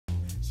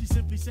She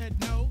simply said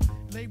no,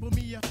 label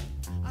me a.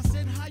 I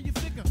said, how you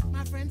figure?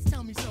 My friends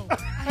tell me so. I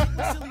hate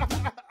my silly.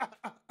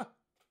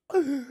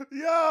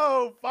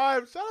 Yo,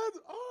 5. Shout out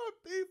to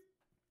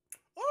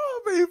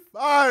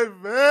RB5,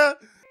 man.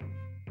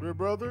 We're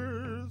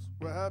brothers.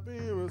 We're happy.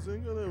 We're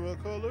single and we're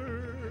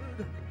colored.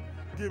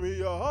 Give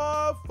me a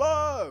high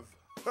five.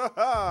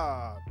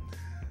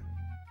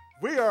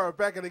 We are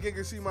back in the gig.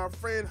 You see my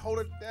friend. Hold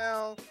it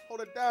down.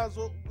 Hold it down is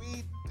what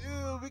we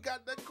do. We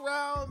got the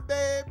crown,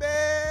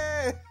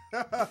 baby.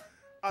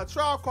 A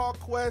Tribe Called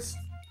Quest.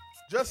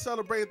 Just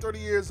celebrating 30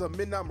 years of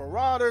Midnight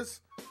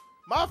Marauders.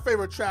 My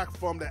favorite track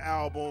from the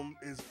album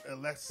is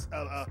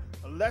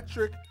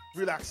Electric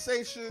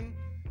Relaxation.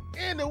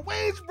 And the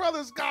Wage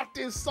Brothers got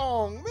this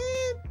song,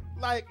 man.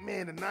 Like,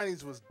 man, the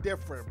 90s was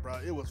different, bro.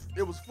 It was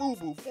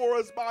FUBU, for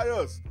us, by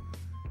us.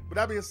 With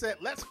that being said,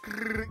 let's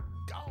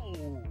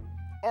go.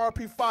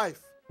 RP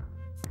 5.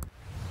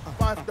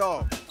 5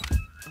 Dog.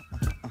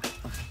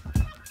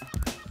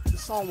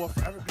 This song will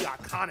forever be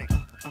iconic.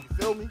 You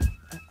feel me?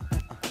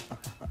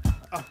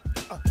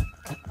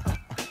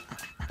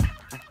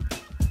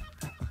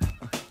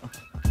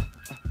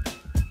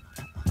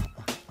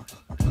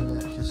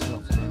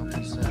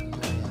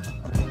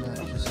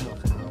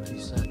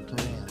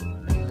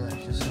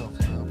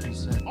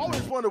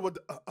 Wonder what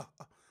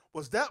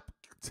was that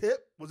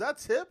Tip? Was that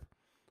Tip,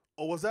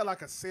 or was that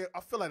like a sam? I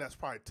feel like that's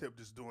probably Tip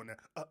just doing that.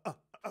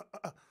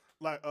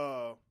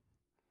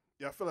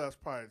 Yeah, I feel like that's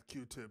probably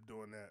Q-Tip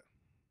doing that.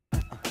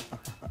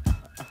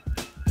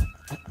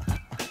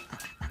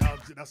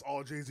 That's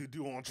all Jay-Z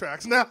do on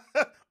tracks now.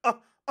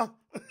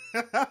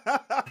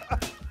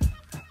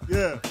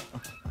 Yeah,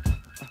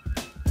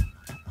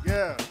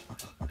 yeah.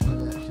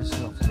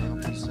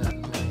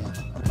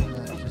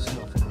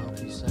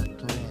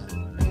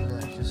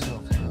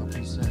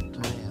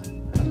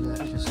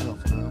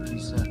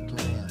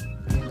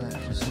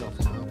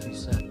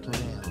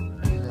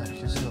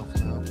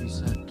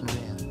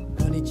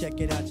 Check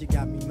it out, you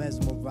got me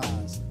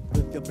mesmerized.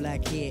 With your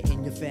black hair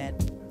and your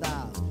fat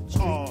thighs.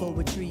 Street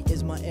poetry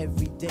is my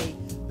everyday.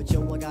 But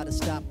yo, I gotta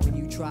stop when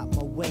you drop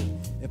my weight.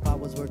 If I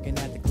was working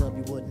at the club,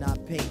 you would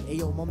not pay. Hey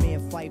yo, my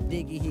man Fife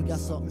Diggy, he got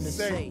something to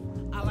say.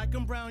 I like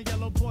him brown,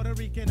 yellow, Puerto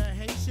Rican, or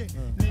Haitian.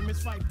 Name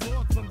is Fife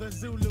Dog from the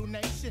Zulu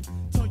Nation.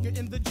 Told you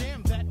in the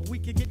jam that we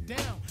could get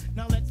down.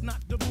 Now let's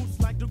knock the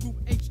boots like the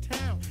group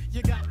H-Town.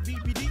 You got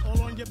BBD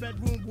all on your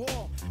bedroom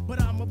wall.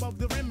 But I'm above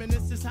the rim and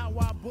this is how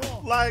I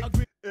ball. Like,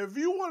 if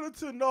you wanted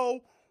to know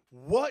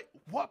what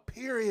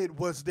period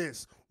was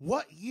this,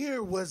 what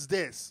year was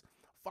this,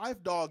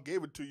 5 Dog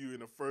gave it to you in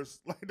the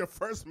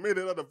first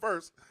minute of the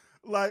verse.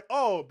 Like,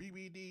 oh,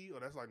 BBD, oh,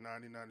 that's like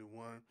 90,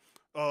 91.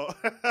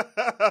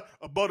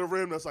 Above the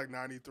rim, that's like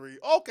 93.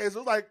 Okay, so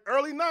it's like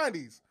early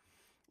 90s.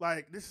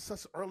 Like, this is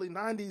such early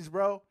 90s,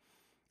 bro.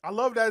 I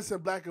love that it's in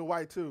black and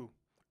white, too.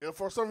 And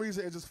for some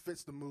reason, it just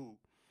fits the mood.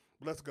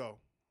 But let's go.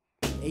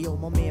 Hey, yo,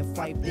 my man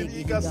Fife Diggy,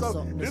 he got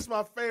something. This is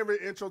my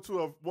favorite intro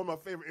to one of my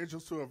favorite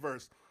intros to a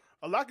verse.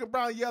 I like a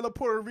brown, yellow,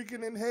 Puerto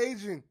Rican, and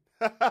Haitian.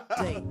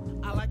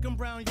 I like him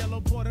brown, yellow,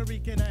 Puerto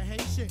Rican, or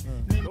Haitian.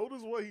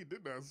 Notice what he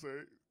did not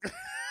say.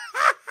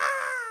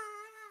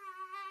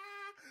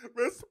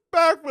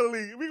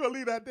 Respectfully, we gonna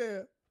leave that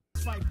there.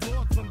 Fight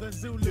dog from the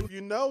Zulu. If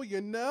you know,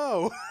 you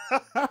know.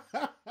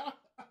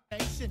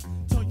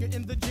 Told you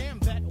in the jam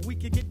that we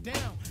could get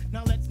down.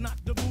 Now let's knock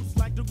the boots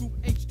like the group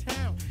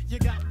H-Town. You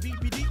got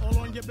BBD all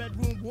on your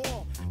bedroom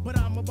wall. But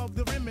I'm above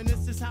the rim and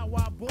this is how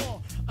I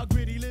ball. A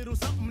gritty little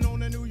something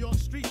on a New York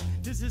street.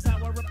 This is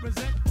how I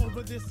represent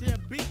over this here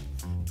beat.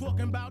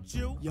 Talking about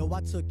you. Yo,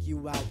 I took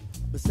you out.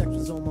 But sex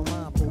was on my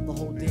mind for the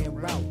whole damn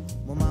route.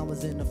 My mind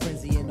was in a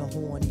frenzy in a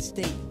horny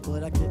state.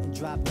 But I couldn't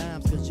drop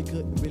dimes cause you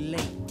couldn't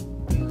relate.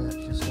 Relax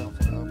yourself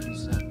and help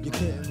yourself. You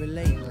couldn't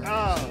relate.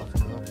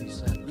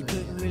 You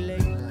couldn't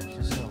relate. Relax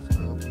yourself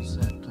and help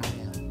yourself.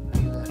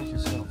 Relax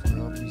yourself and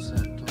help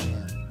yourself.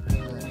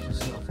 Relax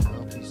yourself and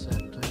help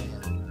yourself.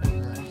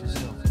 Relax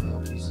yourself and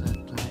help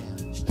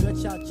yourself.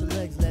 Stretch out your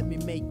legs, let me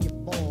make you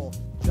fall.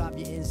 Drive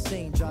you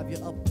insane, drive you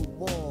up the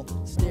wall.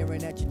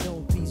 Staring at your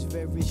dome piece,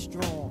 very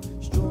strong.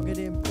 Stronger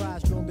than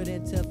pride, stronger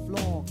than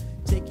Teflon.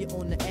 Take you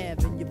on the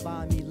Ave and you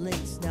buy me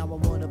links. Now I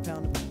want a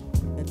pound of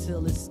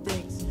until it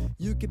stinks.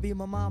 You could be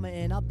my mama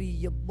and I'll be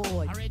your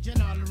boy.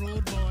 Original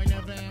rude boy,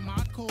 never am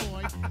I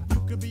coy.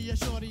 You could be a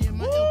shorty in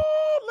my. Look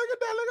at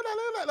that, look at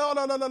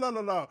that, look at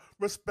that. No.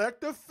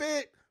 Respect the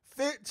fit.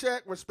 Fit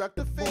check, respect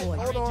the fit. Boy.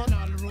 Hold on.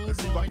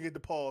 Let's see if I can get the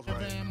pause right.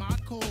 Never am I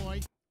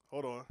coy.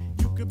 Hold on.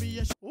 You could be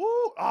a.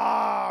 Ooh,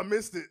 I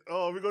missed it.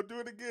 Oh, we're gonna do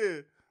it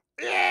again.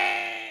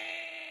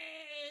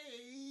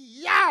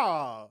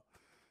 Yeah.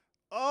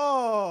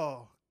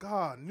 Oh,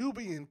 God,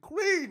 Nubian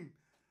Queen.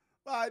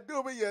 My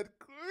Nubian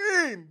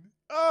Queen.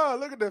 Oh,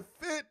 look at the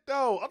fit,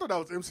 though. I thought that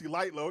was MC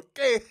Lightlow.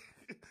 Okay.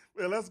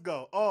 Well, let's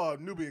go. Oh,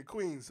 Nubian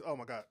Queens. Oh,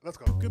 my God. Let's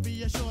go. Could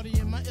be a shorty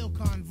in my ill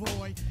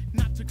convoy.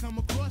 Not to come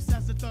across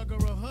as a thug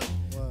or a hood.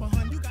 But,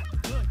 hun, you got the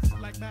goods,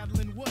 like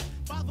Madeline Wood.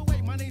 By the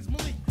way, my name's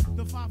Malik,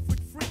 the 5-foot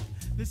freak.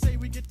 They say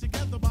we get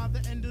together by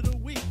the end of the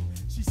week.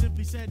 She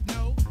simply said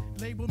no,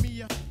 label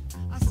me a.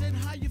 I said,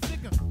 how you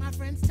figure?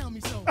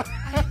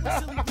 what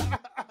silly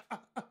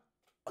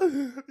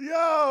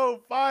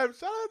Yo, 5.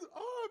 Shout out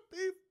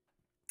to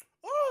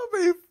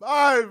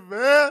RB5,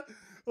 man.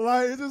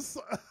 Like, it just.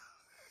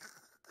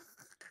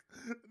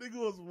 Nigga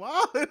was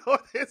wilding on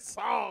this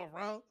song,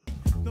 bro.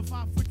 the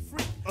 5-foot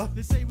freak.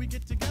 They say we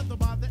get together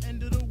by the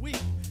end of the week.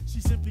 She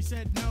simply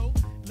said no,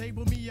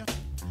 label me a.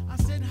 I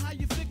said, how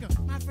you figure?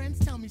 My friends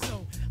tell me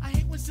so. I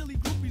hate when silly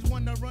groupies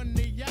wanna run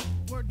their yacht.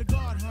 Word to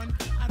God, hun,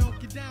 I don't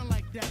get down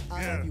like that.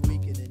 I have you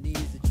weak in the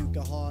knees that you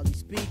can hardly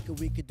speak. Or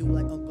we could do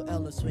like Uncle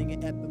Ella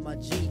swinging up in my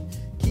Jeep.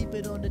 Keep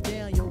it on the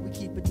down, yo, we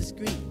keep it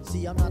discreet.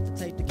 See, I'm not the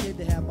type of kid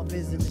to have my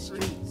biz in the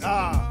streets. If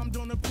my mom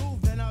don't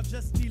approve, then I'll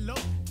just elope.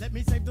 Let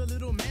me save the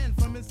little man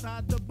from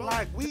inside the boat.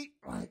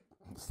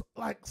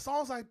 Like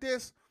songs like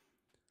this,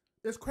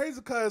 it's crazy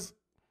because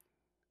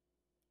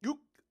you,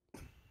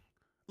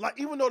 like,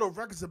 even though the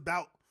record's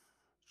about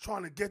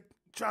trying to get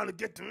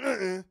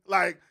to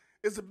like,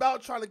 it's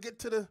about trying to get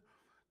to the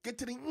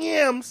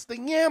yams, the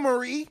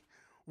yammery,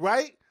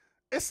 right?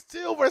 It's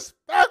still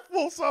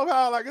respectful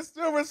somehow. Like, it's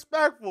still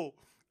respectful.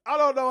 I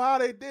don't know how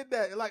they did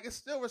that. Like, it's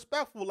still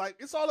respectful. Like,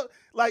 it's all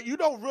like, you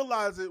don't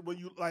realize it when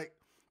you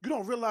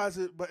don't realize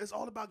it, but it's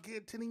all about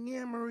getting to the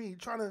yammery. You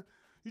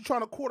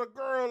trying to court a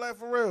girl, like,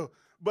 for real.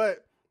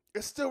 But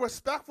it's still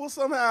respectful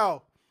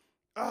somehow.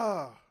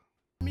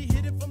 Me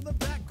hit it from the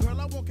back, girl.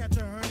 I won't catch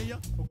a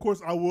hernia. Of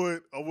course I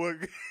would. I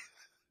would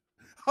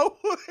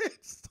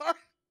start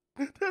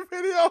the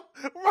video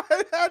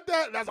right at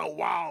that. That's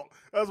wild.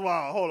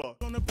 Hold on.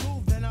 Don't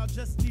approve, then I'll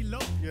just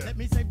elope. Yeah. Let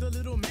me save the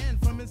little man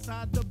from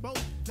inside the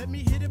boat. Let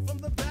me hit it from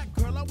the back,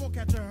 girl. I won't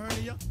catch a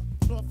hernia.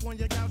 Off on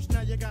your couch, now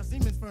you got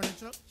Siemens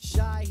furniture.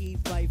 Shy, he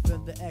fight for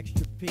the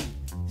extra P.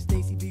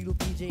 Stacy Beetle,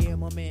 PJ,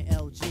 and my man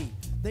LG.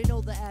 They know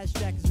the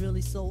abstract is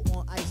really so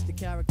on ice. The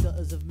character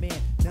is of man,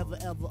 never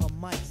ever a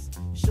mice.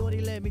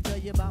 Shorty, let me tell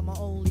you about my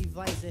only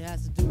vice. It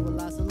has to do with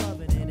lots of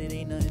loving, and it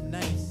ain't nothing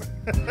nice.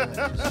 It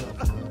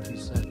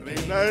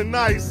ain't nothing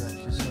nice.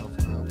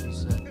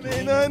 It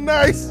ain't nothing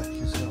nice.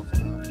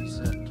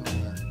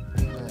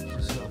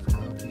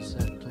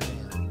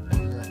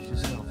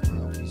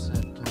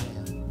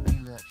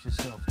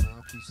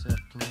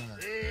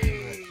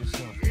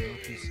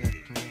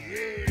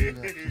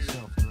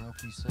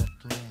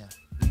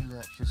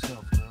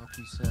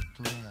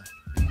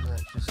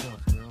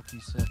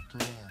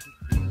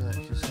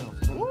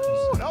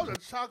 Ooh, that was a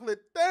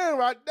chocolate thing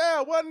right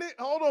there, wasn't it?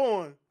 Hold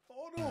on.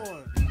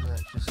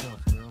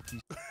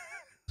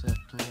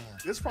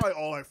 This probably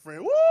all our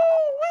friends.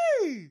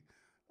 Woo-wee!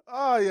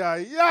 Oh,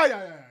 yeah.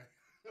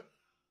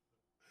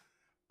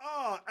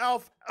 Oh,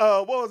 Alpha,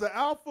 what was it?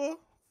 Alpha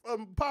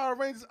from Power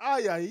Rangers? Oh,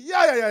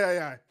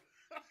 yeah.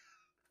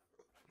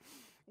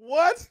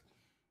 What?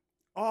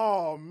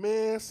 Oh,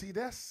 man. See,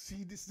 this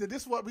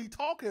is what we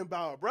talking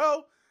about,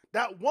 bro.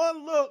 That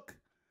one look.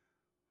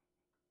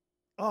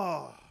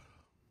 Oh.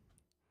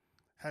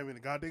 Having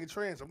a goddamn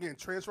trance. I'm getting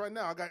trance right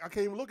now. I can't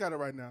even look at it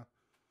right now.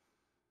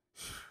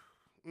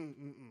 The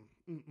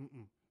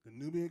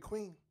Nubian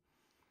Queen.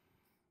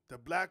 The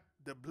black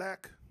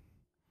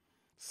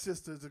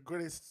sister is the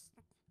greatest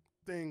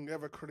thing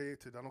ever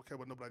created. I don't care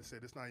what nobody said.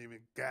 It's not even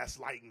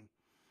gaslighting.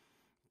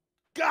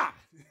 God,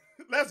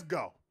 let's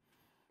go.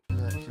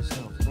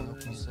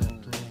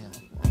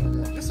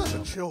 It's such a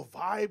chill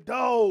vibe,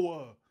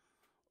 though.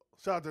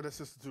 Shout out to that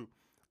sister too.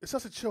 It's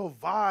such a chill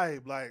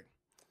vibe, like,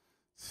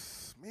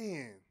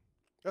 man.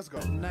 Let's go.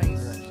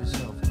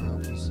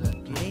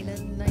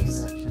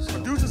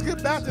 Producers,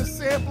 get back to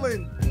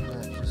sampling.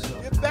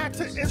 Get back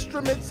to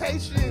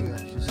instrumentation.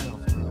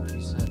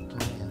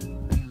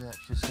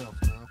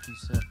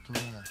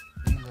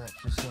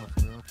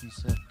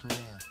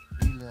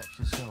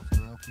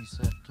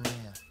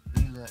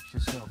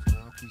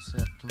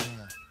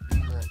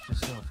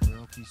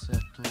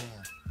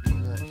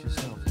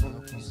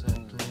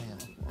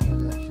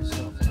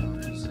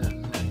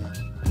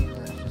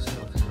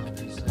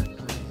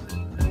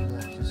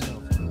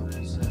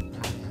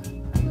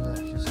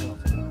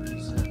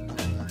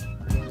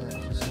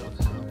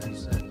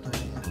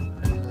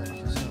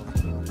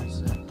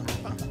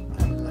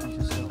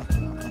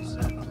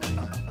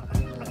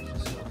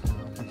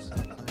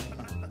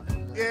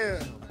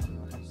 Yeah.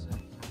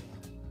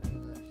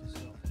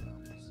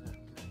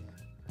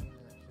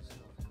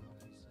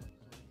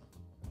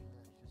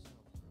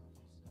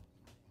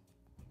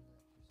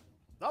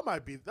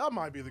 That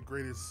might be the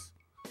greatest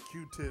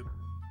Q-tip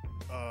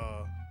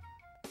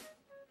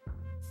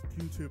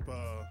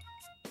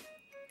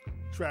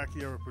track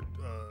he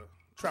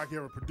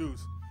ever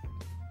produced.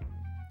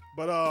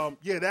 But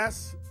yeah,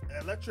 that's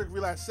Electric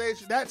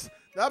Relaxation. That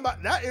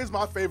is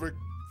my favorite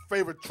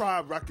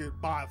Tribe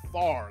record by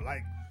far.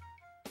 Like,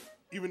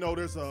 even though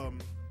there's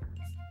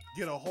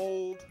Get a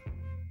Hold,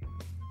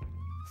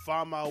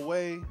 Find My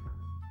Way,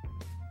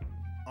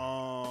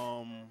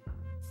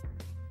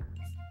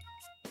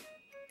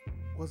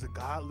 was it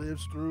God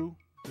Lives Through?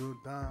 Do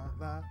da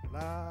la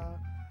la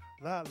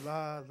la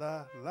la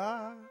la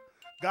la.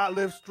 God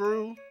Lives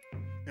Through,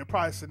 and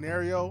probably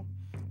Scenario.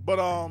 But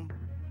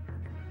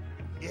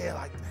yeah,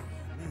 like,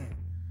 man,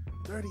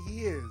 30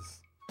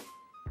 years.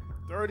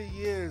 30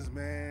 years,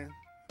 man.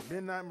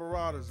 Midnight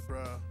Marauders,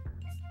 bruh.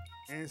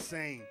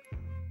 Insane.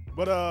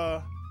 But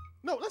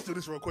no, let's do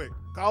this real quick.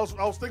 I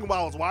was thinking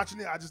while I was watching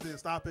it, I just didn't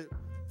stop it.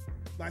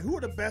 Like, who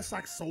are the best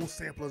like soul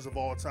samplers of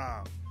all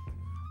time?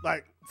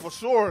 Like, for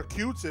sure,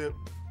 Q-Tip.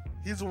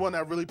 He's the one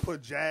that really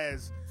put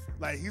jazz.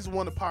 Like, he's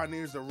one of the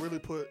pioneers that really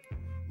put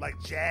like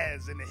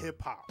jazz into hip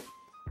hop.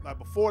 Like,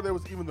 before there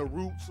was even the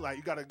roots. Like,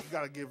 you gotta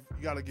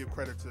give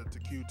credit to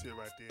Q-Tip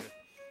right there.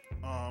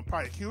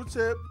 Probably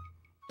Q-Tip,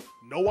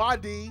 No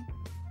ID,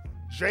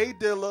 J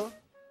Dilla,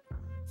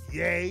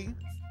 Ye.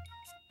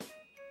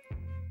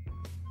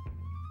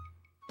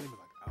 Maybe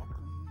like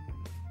Alchemy,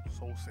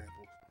 soul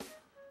samples.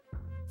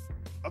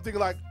 I'm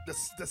thinking like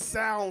the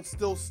sound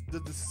still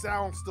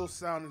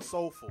sounding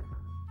soulful.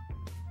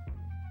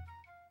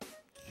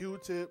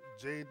 Q-Tip,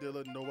 J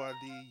Dilla, No ID,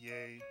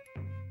 Ye.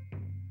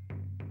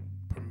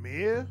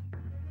 Premier,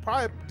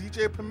 probably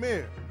DJ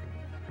Premier.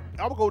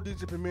 I would go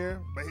DJ Premier,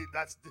 but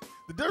that's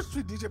the difference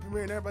between DJ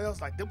Premier and everybody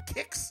else. Like, them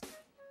kicks,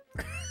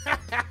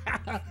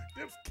 them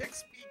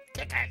kicks be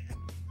kicking.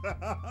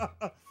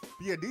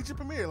 Yeah, DJ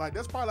Premier, like,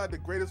 that's probably like the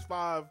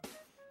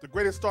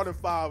greatest starting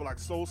five like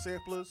soul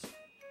samplers.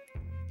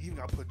 You even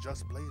gotta put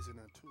Just Blaze in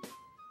there too.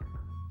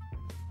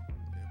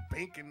 And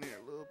Bank in there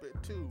a little bit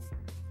too.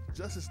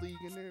 Justice League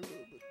in there a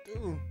little bit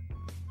too.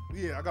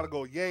 Yeah, I gotta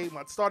go. Yay,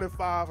 my starting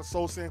five for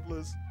soul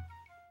samplers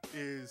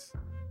is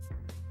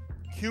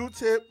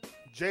Q-Tip,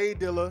 J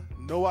Dilla,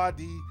 No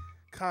ID,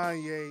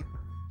 Kanye,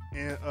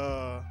 and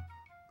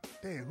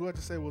damn, who I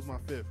just say was my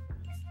fifth?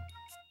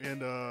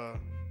 And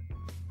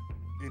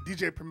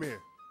DJ Premier.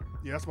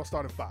 Yeah, that's my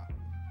starting five.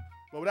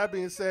 But with that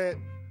being said,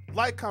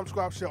 like, comment,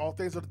 subscribe, share all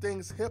things of the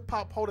things. Hip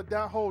hop, hold it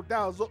down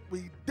is what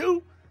we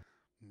do.